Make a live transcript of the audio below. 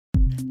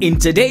In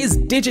today's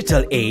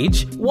digital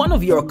age, one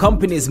of your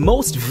company's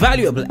most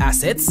valuable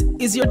assets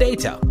is your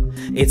data.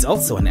 It's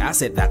also an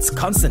asset that's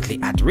constantly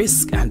at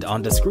risk and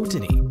under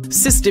scrutiny.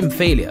 System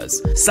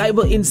failures,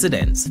 cyber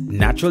incidents,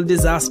 natural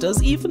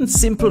disasters, even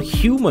simple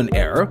human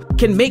error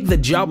can make the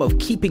job of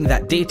keeping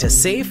that data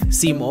safe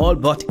seem all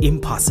but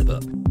impossible.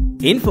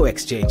 Info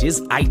Exchange's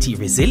IT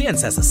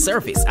Resilience as a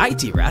Service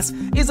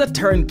 (ITRaaS) is a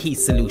turnkey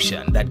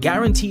solution that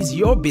guarantees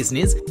your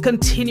business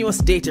continuous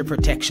data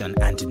protection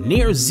and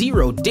near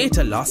zero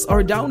data loss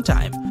or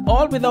downtime,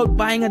 all without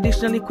buying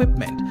additional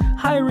equipment,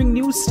 hiring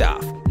new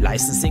staff,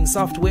 licensing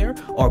software,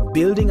 or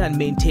building and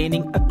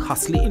maintaining a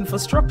costly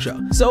infrastructure.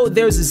 So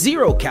there's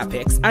zero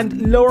capex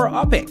and lower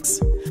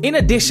opex. In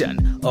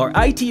addition, our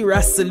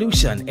ITRaaS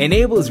solution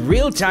enables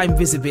real-time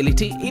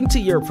visibility into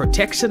your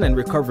protection and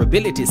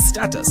recoverability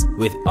status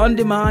with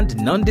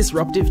on-demand,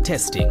 non-disruptive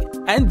testing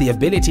and the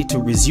ability to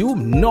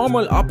resume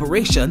normal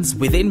operations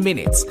within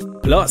minutes.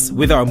 Plus,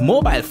 with our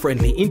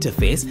mobile-friendly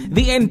interface,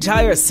 the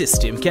entire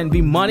system can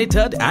be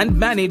monitored and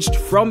managed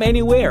from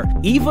anywhere,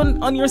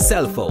 even on your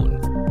cell phone.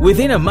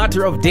 Within a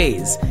matter of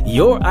days,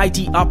 your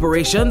IT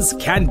operations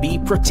can be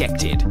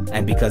protected.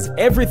 And because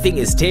everything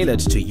is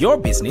tailored to your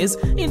business,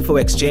 Info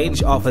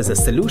Exchange offers a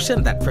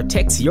solution that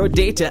protects your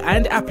data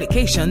and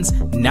applications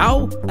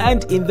now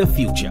and in the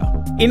future.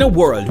 In a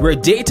world where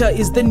data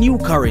is the new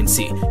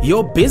currency,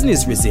 your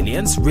business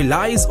resilience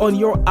relies on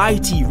your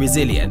IT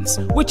resilience,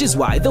 which is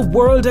why the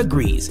world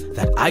agrees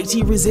that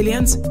IT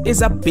resilience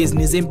is a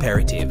business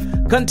imperative.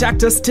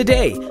 Contact us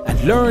today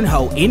and learn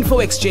how Info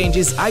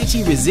Exchange's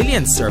IT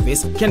Resilience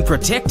service can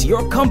protect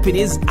your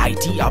company's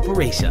IT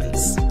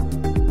operations.